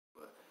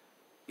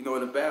You know,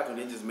 in the bathroom,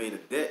 they just made a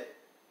debt.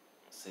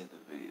 Send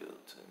the video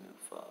to new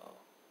file.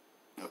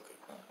 Okay.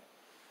 Right.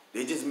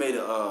 They just made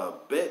a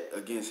bet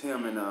against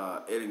him and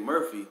Eddie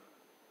Murphy.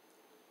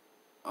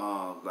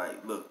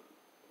 Like, look,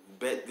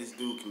 bet this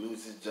dude can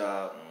lose his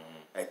job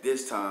at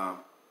this time,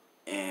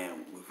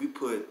 and if we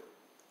put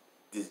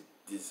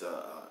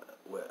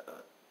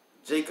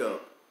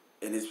Jacob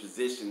in his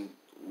position,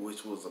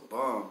 which was a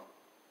bum,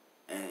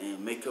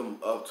 and make him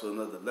up to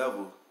another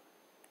level,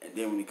 and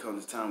then when it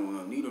comes time we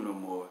don't need him no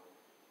more,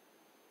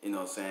 you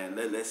know what I'm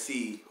saying? Let's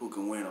see who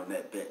can win on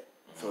that bet,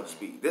 so to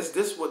speak. This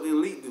is what the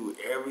elite do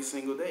every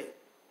single day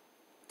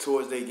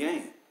towards their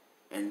game.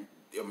 And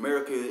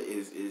America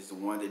is the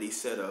one that they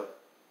set up.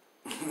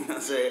 You know what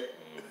I'm saying?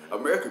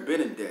 America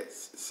been in debt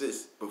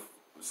since the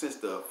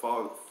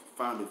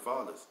founding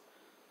fathers,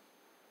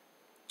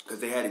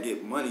 because they had to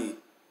get money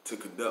to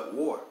conduct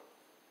war.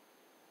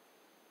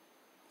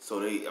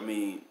 So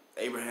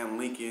Abraham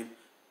Lincoln,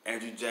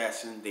 Andrew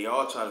Jackson, they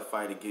all try to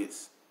fight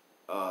against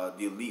the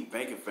elite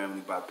banking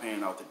family by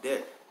paying off the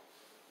debt,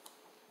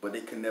 but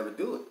they could never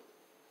do it.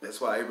 That's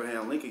why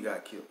Abraham Lincoln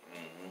got killed.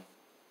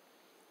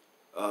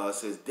 It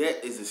says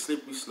debt is a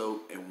slippery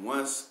slope, and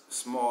one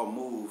small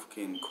move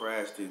can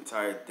crash the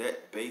entire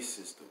debt-based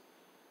system.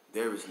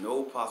 There is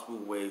no possible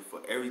way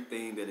for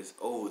everything that is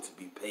owed to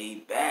be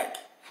paid back.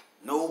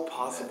 No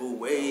possible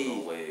way.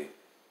 No way.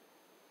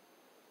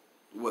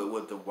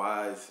 What the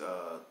wise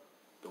of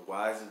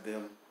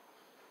them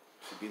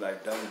should be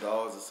like dumb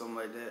dogs or something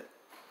like that.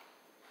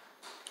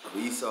 Of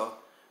Esau.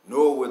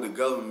 Nor will the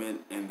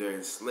government and their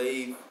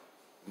enslaved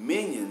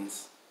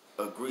minions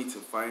agree to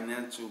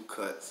financial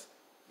cuts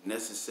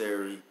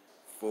necessary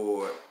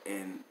for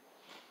an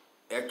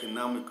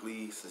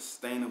economically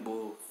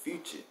sustainable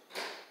future.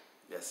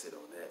 That's it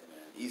on that,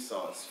 man.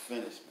 Esau is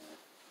finished, man.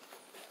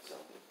 So,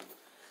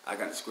 I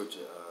got the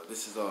scripture.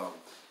 This is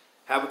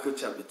Habakkuk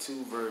chapter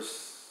 2,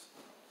 verse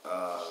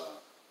 5.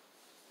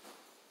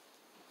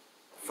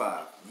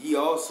 Ye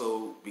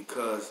also,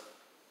 because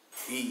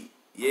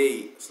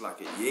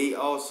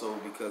also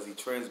because he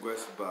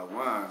transgressed by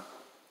wine,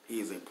 he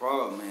is a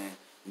proud man,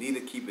 neither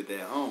keepeth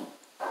at home.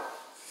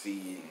 See,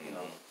 even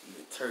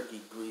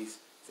turkey, grease,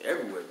 it's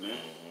everywhere, man.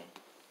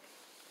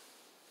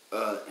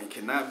 And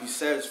cannot be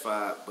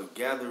satisfied, but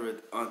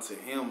gathereth unto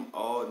him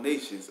all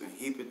nations, and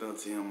heapeth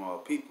unto him all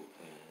people.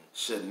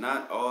 Should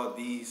not all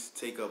these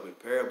take up a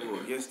parable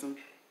against him,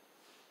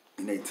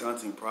 and a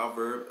taunting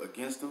proverb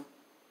against him?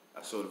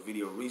 I showed a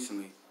video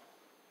recently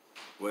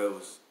where it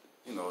was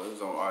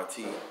on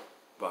RT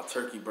about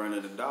turkey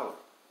burning $1.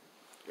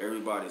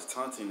 Everybody's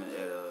taunting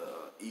at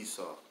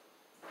Esau,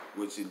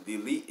 which the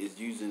elite is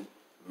using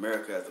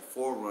America as the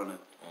forerunner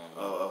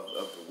of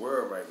the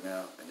world right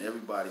now, and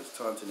everybody's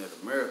taunting at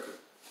America.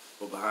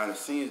 But behind the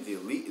scenes, the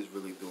elite is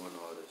really doing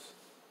all this.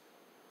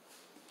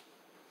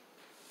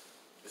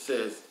 It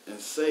says, and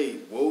say,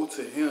 woe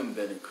to him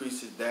that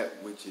increases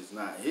that which is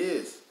not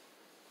his.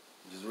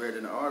 I just read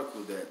in the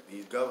article that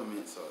these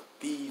governments are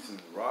thieves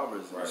and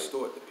robbers and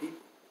extort the people.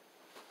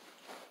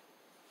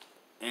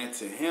 And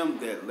to him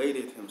that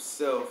ladeth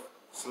himself,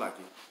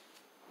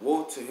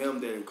 woe to him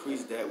that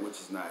increased that which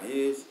is not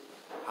his.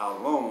 How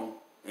long?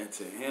 And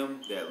to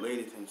him that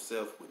ladeth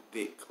himself with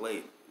thick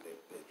clay.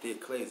 That thick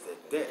clay is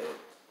that debt.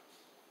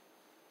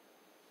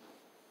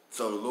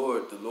 So the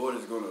Lord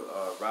is going to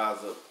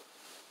rise up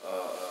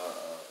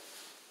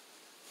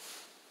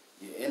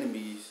your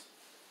enemies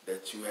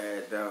that you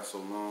had down so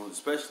long,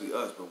 especially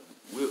us. But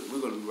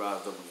we're going to be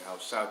rised up when your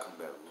house shall come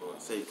back. The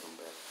Lord say come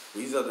back.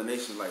 These other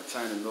nations like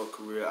China, North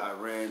Korea,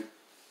 Iran,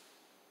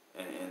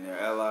 and their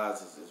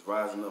allies is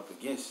rising up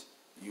against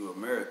you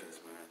Americans,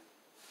 man.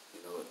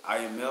 You know,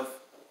 IMF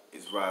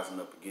is rising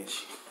up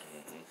against you.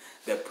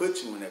 That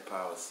put you in that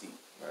power seat.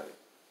 Right.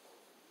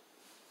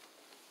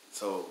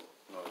 So,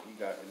 you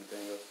got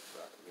anything else?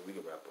 We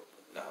can wrap up.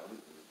 No, we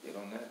get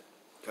on that.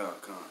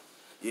 Con.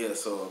 Yeah,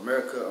 so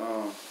America,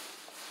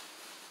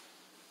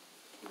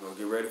 we're going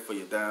to get ready for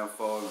your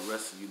downfall, and the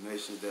rest of you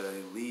nations that are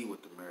in league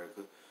with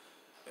America.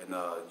 And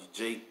you,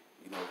 Jake,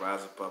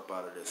 rise up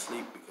out of their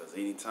sleep, because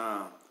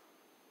anytime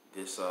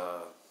this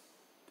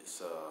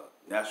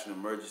national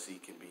emergency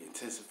can be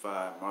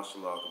intensified,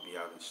 martial law can be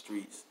out in the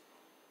streets,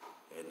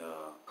 and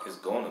it's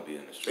going to be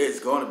in the streets. It's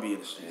going to be in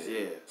the streets.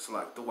 Yeah, it's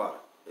like the water.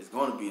 It's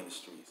going to be in the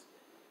streets.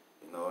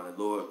 And the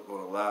Lord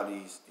going to allow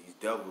these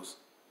devils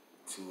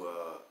to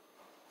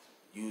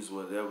use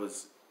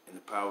whatever's in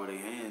the power of their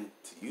hand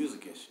to use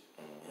against you.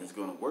 And it's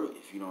going to work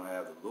if you don't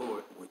have the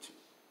Lord with you.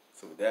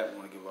 So with that, we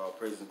want to give all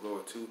praise and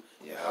glory to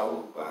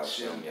Yahweh,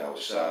 Ba'ashem, Yahweh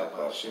Shai,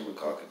 Ba'ashem,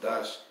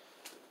 Rakakadash.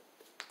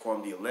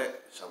 Kwam the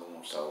elect.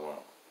 Shalom. Shalom.